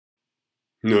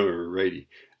No, righty.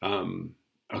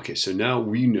 Okay, so now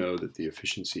we know that the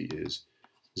efficiency is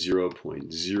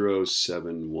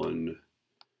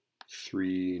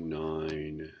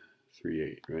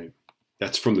 0.0713938, right?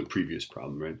 That's from the previous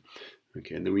problem, right?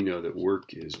 Okay, and then we know that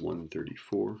work is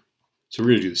 134. So we're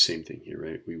going to do the same thing here,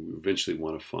 right? We eventually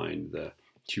want to find the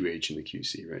QH and the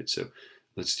QC, right? So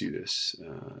let's do this.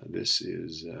 This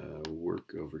is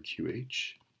work over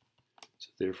QH. So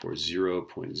therefore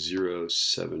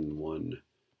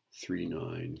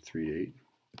 0.0713938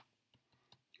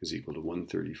 is equal to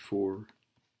 134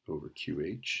 over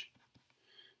QH.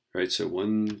 Right, so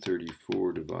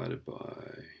 134 divided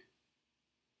by,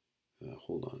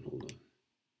 hold on.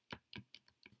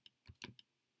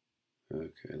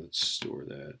 Okay, let's store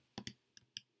that.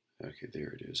 Okay,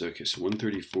 there it is. Okay, so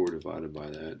 134 divided by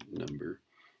that number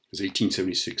is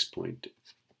 1876 point.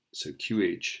 So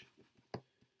QH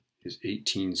is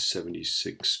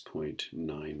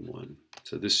 1876.91.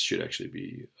 So this should actually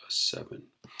be a 7.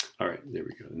 All right, there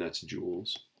we go. And that's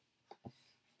joules.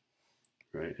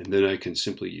 Right, and then I can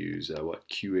simply use what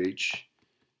QH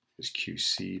is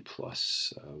QC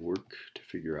plus work to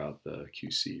figure out the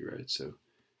QC, right? So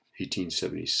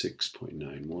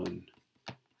 1876.91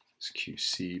 is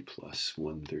QC plus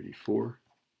 134.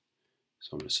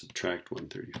 So I'm going to subtract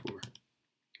 134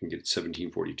 and get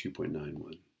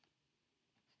 1742.91.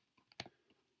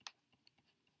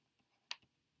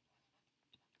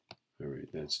 All right,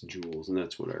 that's joules, and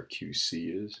that's what our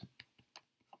QC is.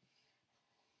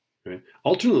 Right.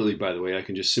 Alternately, by the way, I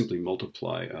can just simply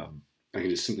multiply.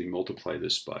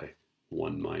 This by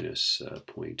 1 minus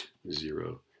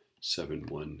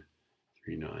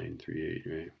 0.0713938,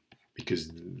 right?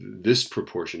 Because this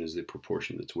proportion is the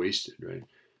proportion that's wasted, right?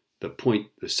 The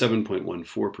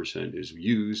 7.14% is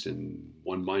used, and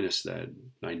 1 minus that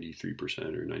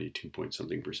 93% or 92 point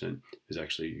something percent is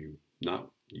actually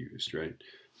not used, right?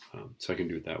 So I can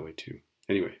do it that way too.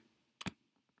 Anyway.